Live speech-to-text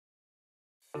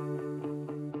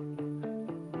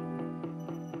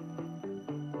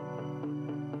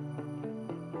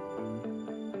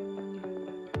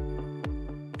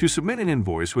To submit an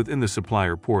invoice within the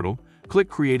supplier portal, click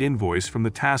Create Invoice from the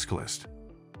task list.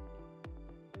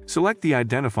 Select the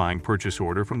identifying purchase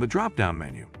order from the drop-down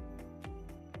menu.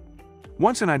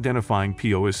 Once an identifying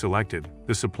PO is selected,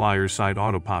 the supplier site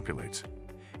auto-populates.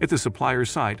 If the supplier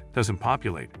site doesn't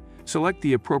populate, select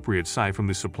the appropriate site from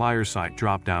the supplier site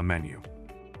drop-down menu.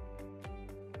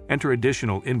 Enter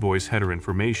additional invoice header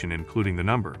information including the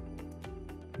number,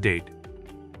 date,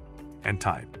 and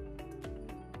type.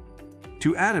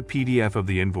 To add a PDF of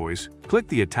the invoice, click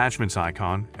the Attachments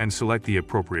icon and select the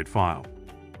appropriate file.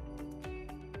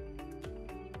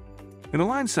 In the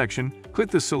Line section,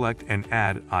 click the Select and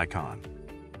Add icon.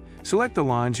 Select the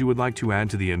lines you would like to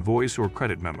add to the invoice or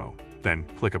credit memo, then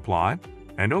click Apply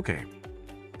and OK.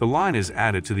 The line is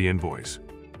added to the invoice.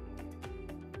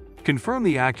 Confirm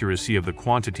the accuracy of the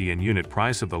quantity and unit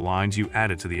price of the lines you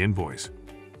added to the invoice.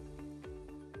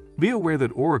 Be aware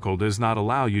that Oracle does not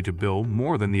allow you to bill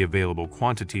more than the available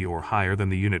quantity or higher than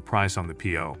the unit price on the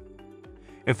PO.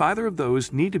 If either of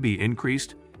those need to be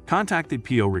increased, contact the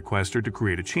PO requester to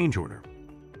create a change order.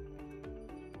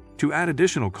 To add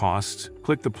additional costs,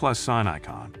 click the plus sign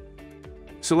icon.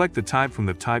 Select the type from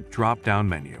the Type drop-down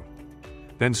menu.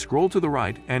 Then scroll to the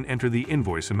right and enter the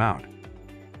invoice amount.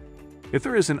 If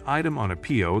there is an item on a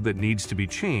PO that needs to be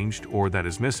changed or that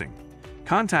is missing,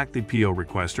 contact the PO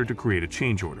requester to create a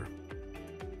change order.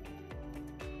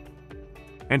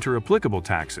 Enter applicable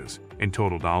taxes, in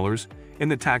total dollars, in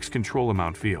the Tax Control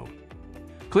Amount field.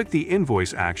 Click the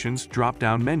Invoice Actions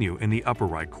drop-down menu in the upper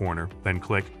right corner, then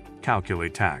click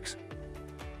Calculate Tax.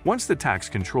 Once the tax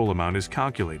control amount is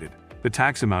calculated, the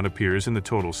tax amount appears in the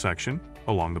Total section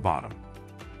along the bottom.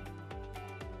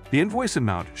 The invoice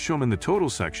amount shown in the Total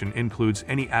section includes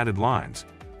any added lines,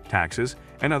 taxes,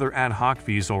 and other ad hoc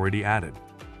fees already added.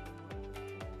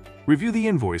 Review the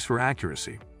invoice for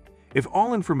accuracy. If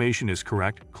all information is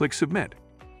correct, click Submit.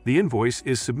 The invoice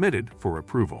is submitted for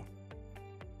approval.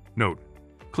 Note: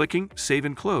 clicking Save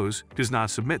and Close does not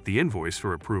submit the invoice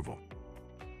for approval.